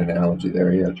 it's a good analogy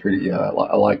there. Yeah,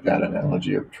 I like that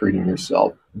analogy of treating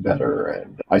yourself better.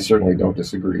 And I certainly don't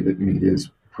disagree that meat is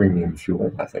premium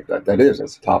fuel. I think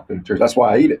that's top in tier. That's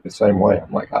why I eat it the same way.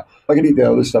 I'm like, I can eat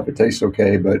the other stuff. It tastes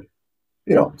okay, but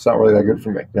it's not really that good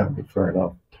for me. Yeah, fair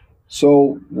enough.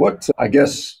 So I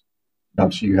guess,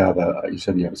 obviously you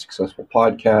said you have a successful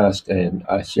podcast, and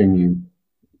I assume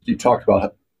you talked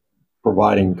about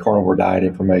providing carnivore diet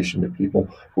information to people.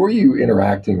 Who are you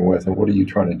interacting with, and what are you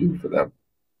trying to do for them?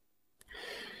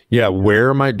 Yeah,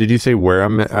 did you say where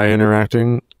am I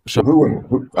interacting? So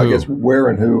who? I guess where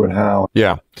and who and how.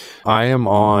 Yeah, I am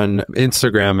on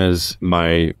Instagram is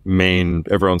my main,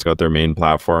 everyone's got their main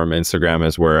platform. Instagram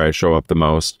is where I show up the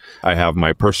most. I have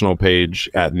my personal page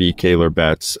at the Kaylor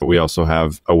Betts. We also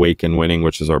have Awaken Winning,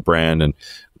 which is our brand. And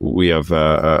we have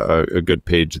a good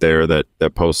page there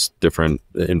that posts different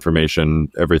information,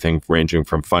 everything ranging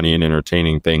from funny and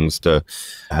entertaining things to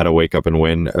how to wake up and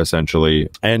win, essentially.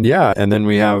 And yeah, and then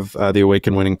we have the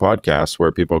Awaken Winning podcast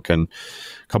where people can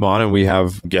come on, and we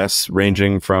have guests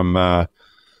ranging from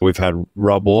we've had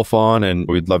Rob Wolf on, and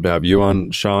we'd love to have you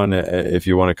on, Shawn, if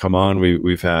you want to come on.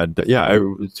 We've had,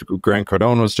 Grant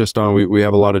Cardone was just on. We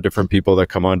have a lot of different people that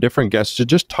come on, different guests to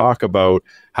just talk about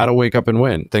how to wake up and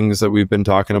win, things that we've been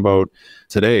talking about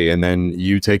today. And then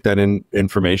you take that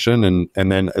information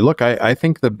and then look, I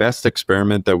think the best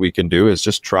experiment that we can do is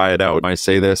just try it out. I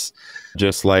say this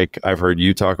just like I've heard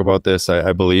you talk about this,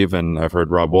 I believe, and I've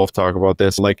heard Rob Wolf talk about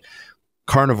this, like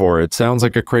carnivore. It sounds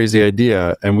like a crazy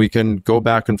idea, and we can go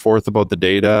back and forth about the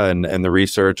data and the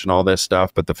research and all this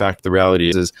stuff. But the reality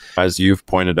is, as you've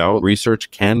pointed out,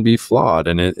 research can be flawed,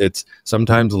 and it's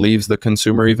sometimes leaves the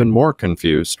consumer even more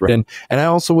confused. Right? And I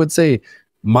also would say,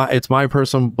 it's my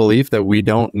personal belief that we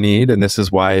don't need, and this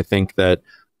is why I think that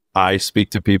I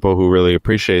speak to people who really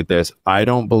appreciate this. I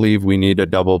don't believe we need a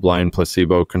double-blind,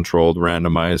 placebo-controlled,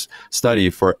 randomized study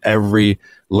for every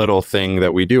little thing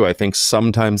that we do. I think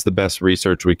sometimes the best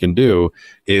research we can do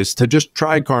is to just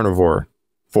try carnivore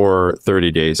for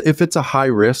 30 days. If it's a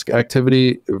high-risk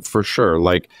activity, for sure.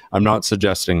 Like, I'm not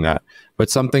suggesting that. But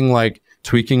something like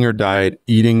tweaking your diet,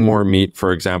 eating more meat,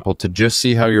 for example, to just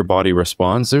see how your body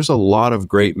responds. There's a lot of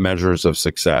great measures of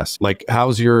success. Like,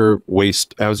 how's your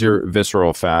waist, how's your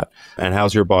visceral fat, and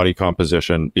how's your body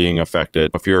composition being affected?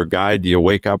 If you're a guy, do you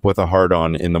wake up with a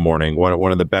hard-on in the morning?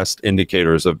 One of the best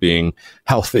indicators of being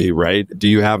healthy, right? Do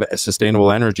you have a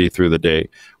sustainable energy through the day,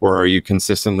 or are you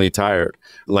consistently tired?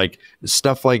 Like,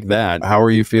 stuff like that. How are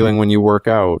you feeling when you work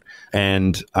out?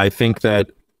 And I think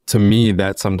that, to me,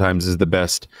 that sometimes is the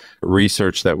best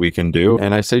research that we can do.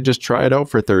 And I say, just try it out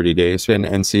for 30 days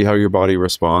and see how your body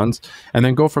responds, and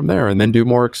then go from there, and then do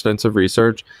more extensive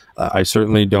research. I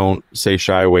certainly don't say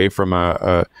shy away from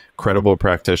a credible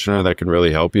practitioner that can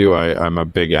really help you. I'm a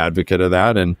big advocate of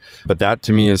that. But that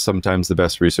to me is sometimes the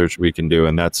best research we can do.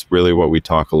 And that's really what we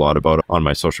talk a lot about on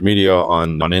my social media,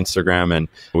 on Instagram. And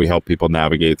we help people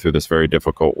navigate through this very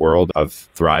difficult world of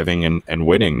thriving and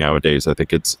winning nowadays. I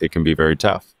think it can be very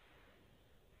tough.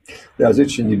 Yeah, it was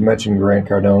interesting you mentioned Grant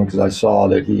Cardone because I saw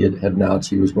that he had announced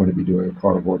he was going to be doing a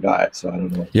carnivore diet. So I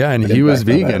don't know Yeah, and the he was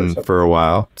impact on that or vegan something. for a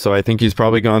while. So I think he's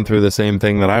probably gone through the same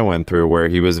thing that I went through, where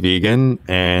he was vegan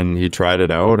and he tried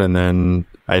it out. And then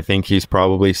I think he's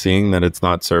probably seeing that it's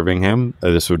not serving him.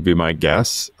 This would be my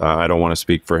guess. I don't want to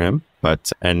speak for him.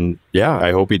 But, and yeah,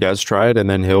 I hope he does try it. And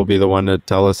then he'll be the one to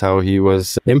tell us how he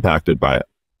was impacted by it.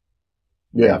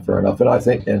 Yeah, fair enough. And I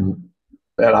think, and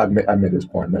I made this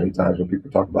point many times when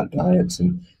people talk about diets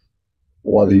and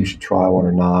whether you should try one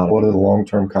or not. What are the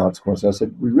long-term consequences? I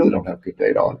said, we really don't have good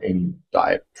data on any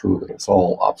diet, truly. It's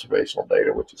all observational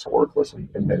data, which is worthless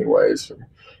in many ways. And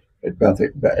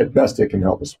at best, it can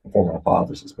help us form a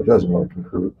hypothesis, but it doesn't really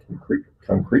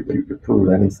concretely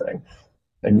prove anything.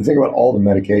 And you think about all the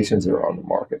medications that are on the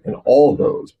market, and all of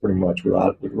those, pretty much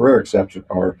with rare exception,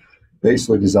 are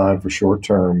basically designed for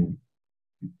short-term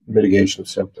mitigation of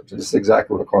symptoms. This is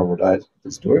exactly what a carnivore diet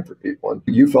is doing for people. And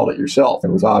you felt it yourself. It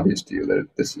was obvious to you that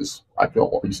this is, I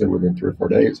feel, you said within 3 or 4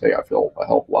 days, hey, I feel a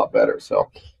hell of a lot better.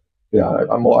 So, yeah,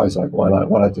 I'm always like, why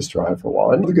not just try it for a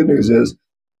while? And the good news is,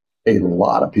 a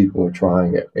lot of people are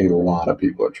trying it. A lot of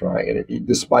people are trying it,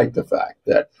 despite the fact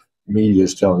that media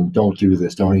is telling them, don't do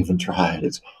this, don't even try it.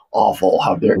 It's awful.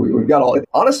 How dare we've got all.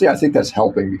 Honestly, I think that's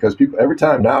helping because people every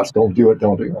time now it's don't do it,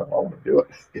 don't do it. I don't want to do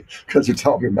it because they're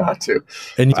telling me not to.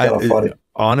 And It's kind of funny.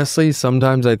 Honestly,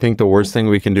 sometimes I think the worst thing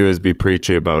we can do is be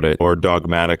preachy about it or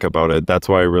dogmatic about it. That's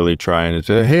why I really try and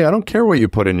say, hey, I don't care what you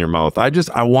put in your mouth. I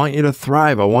want you to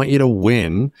thrive. I want you to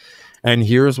win. And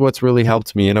here's what's really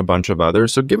helped me and a bunch of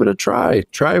others. So give it a try.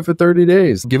 Try it for 30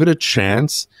 days. Give it a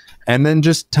chance. And then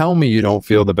just tell me you don't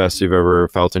feel the best you've ever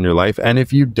felt in your life. And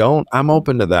if you don't, I'm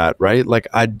open to that, right? Like,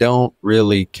 I don't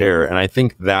really care. And I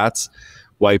think that's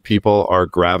why people are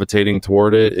gravitating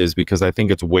toward it, is because I think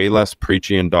it's way less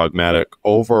preachy and dogmatic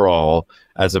overall,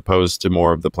 as opposed to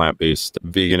more of the plant-based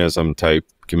veganism type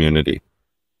community.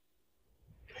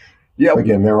 Yeah,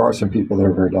 again, there are some people that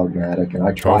are very dogmatic, and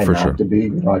I try for not sure. to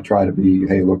be. I try to be,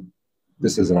 hey, look,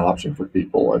 this is an option for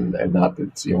people, and not that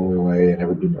it's the only way, and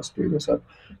everybody must do this. I've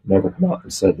never come out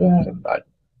and said that, and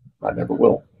I never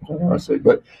will, honestly.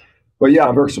 But yeah,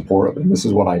 I'm very supportive, and this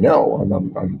is what I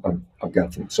know. I've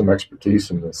got some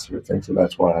expertise in this sort of thing, so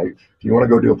that's why if you want to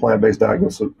go do a plant-based diet,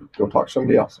 go talk to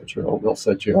somebody else. I'm sure they'll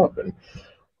set you up. And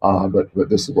but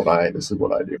this is what I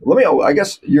do. Let me. I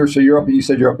guess you're up. You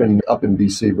said you're up in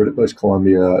BC, British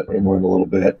Columbia, inland a little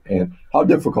bit. And how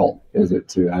difficult is it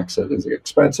to access? Is it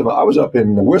expensive? I was up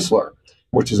in Whistler,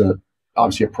 which is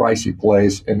obviously a pricey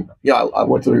place. And yeah, I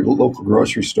went to the local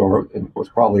grocery store and it was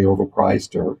probably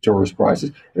overpriced or tourist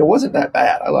prices. And it wasn't that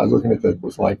bad. I was looking at it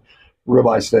was like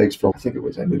ribeye steaks for I think it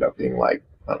was ended up being like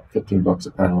 $15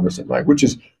 a pound or something like, which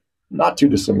is not too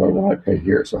dissimilar to what I pay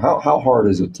here. So how hard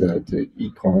is it to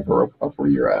eat carnivore up where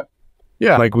you're at?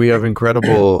 Yeah, like we have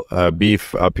incredible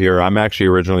beef up here. I'm actually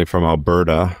originally from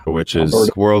Alberta, which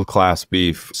is world-class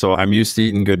beef. So I'm used to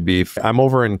eating good beef. I'm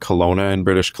over in Kelowna in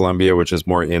British Columbia, which is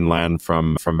more inland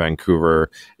from Vancouver.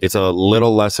 It's a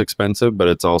little less expensive, but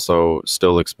it's also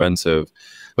still expensive.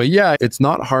 But yeah, it's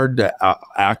not hard to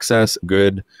access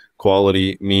good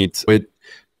quality meat.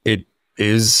 It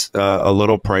is a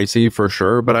little pricey for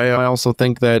sure, but I also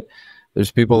think that there's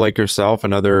people like yourself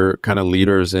and other kind of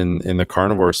leaders in the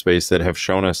carnivore space that have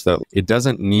shown us that it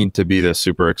doesn't need to be this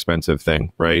super expensive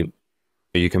thing, right?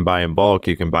 You can buy in bulk,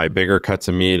 you can buy bigger cuts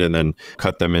of meat and then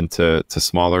cut them into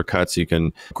smaller cuts. You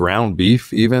can ground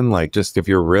beef even, like just if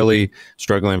you're really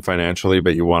struggling financially,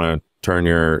 but you want to turn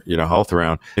your health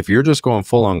around. If you're just going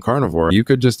full on carnivore, you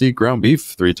could just eat ground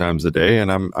beef 3 times a day.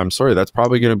 And I'm sorry, that's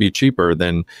probably going to be cheaper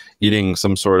than eating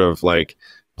some sort of like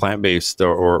plant-based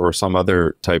or some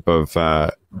other type of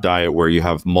diet where you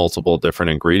have multiple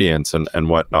different ingredients and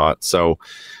whatnot. So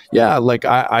yeah, like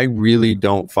I really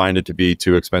don't find it to be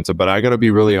too expensive, but I got to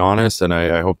be really honest. And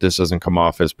I hope this doesn't come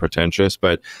off as pretentious,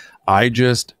 but I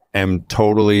just am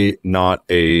totally not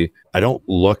I don't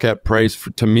look at price.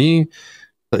 To me,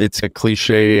 it's a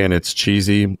cliche and it's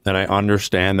cheesy. And I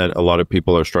understand that a lot of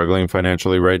people are struggling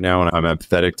financially right now. And I'm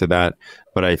empathetic to that.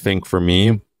 But I think for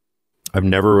me, I've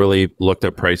never really looked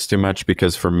at price too much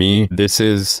because for me, this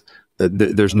is,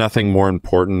 there's nothing more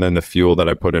important than the fuel that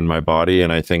I put in my body.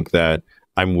 And I think that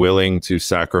I'm willing to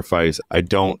sacrifice. I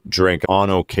don't drink on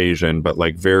occasion, but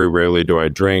like very rarely do I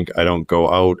drink. I don't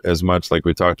go out as much like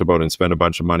we talked about and spend a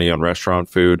bunch of money on restaurant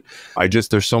food.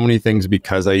 There's so many things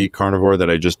because I eat carnivore that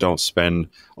I just don't spend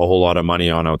a whole lot of money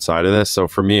on outside of this. So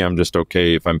for me, I'm just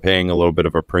okay if I'm paying a little bit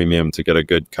of a premium to get a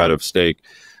good cut of steak.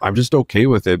 I'm just okay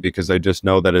with it because I just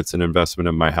know that it's an investment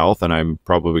in my health and I'm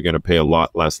probably going to pay a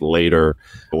lot less later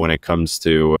when it comes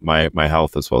to my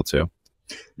health as well too.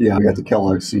 Yeah, we got the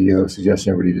Kellogg CEO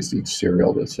suggesting everybody just eat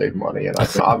cereal to save money. And I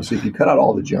think obviously if you cut out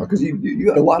all the junk, because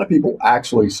a lot of people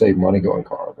actually save money going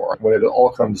carnivore. When it all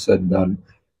comes said and done,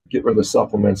 get rid of the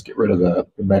supplements, get rid of the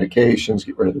medications,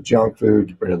 get rid of the junk food,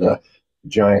 get rid of the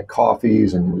giant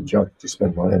coffees and the junk that you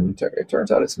spend money on. It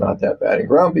turns out it's not that bad. And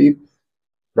ground beef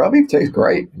tastes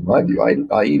great in my view.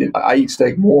 I eat it. I eat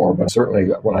steak more, but certainly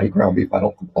when I eat ground beef, I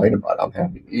don't complain about it. I'm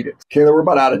happy to eat it. Kaylor, we're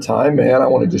about out of time, man. I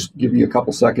want to just give you a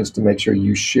couple seconds to make sure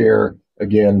you share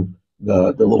again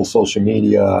the little social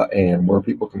media and where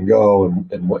people can go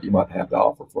and what you might have to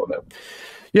offer for them.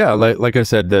 Yeah, like I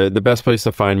said, the best place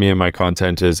to find me and my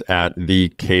content is at the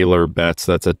Kaylor Betts.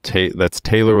 That's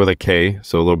Taylor with a K,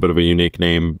 so a little bit of a unique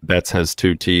name. Betts has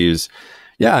 2 T's.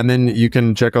 Yeah, and then you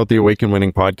can check out the Awaken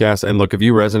Winning podcast. And look, if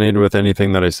you resonated with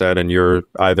anything that I said and you're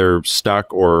either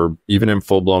stuck or even in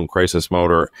full-blown crisis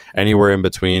mode or anywhere in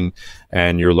between,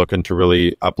 and you're looking to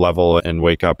really up level and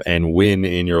wake up and win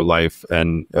in your life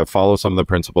and follow some of the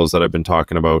principles that I've been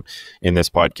talking about in this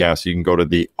podcast, you can go to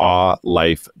the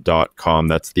awlife.com.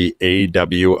 That's the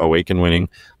AW Awaken Winning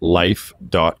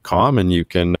life.com, and you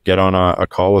can get on a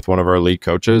call with one of our elite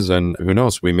coaches, and who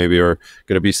knows, we maybe are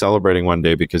going to be celebrating one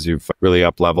day because you've really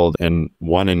up leveled and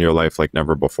won in your life like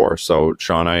never before. So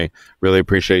Shawn, I really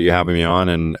appreciate you having me on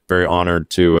and very honored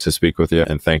to speak with you,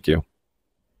 and thank you.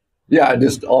 Yeah, I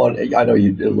know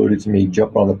you alluded to me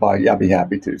jumping on the pod. Yeah, I'd be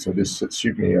happy to. So just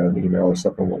shoot me an email or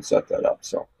something. We'll set that up.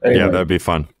 So anyway, yeah, that'd be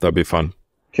fun. That'd be fun.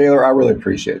 Kaylor, I really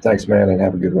appreciate it. Thanks, man, and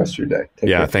have a good rest of your day. Take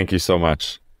care. Thank you so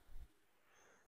much.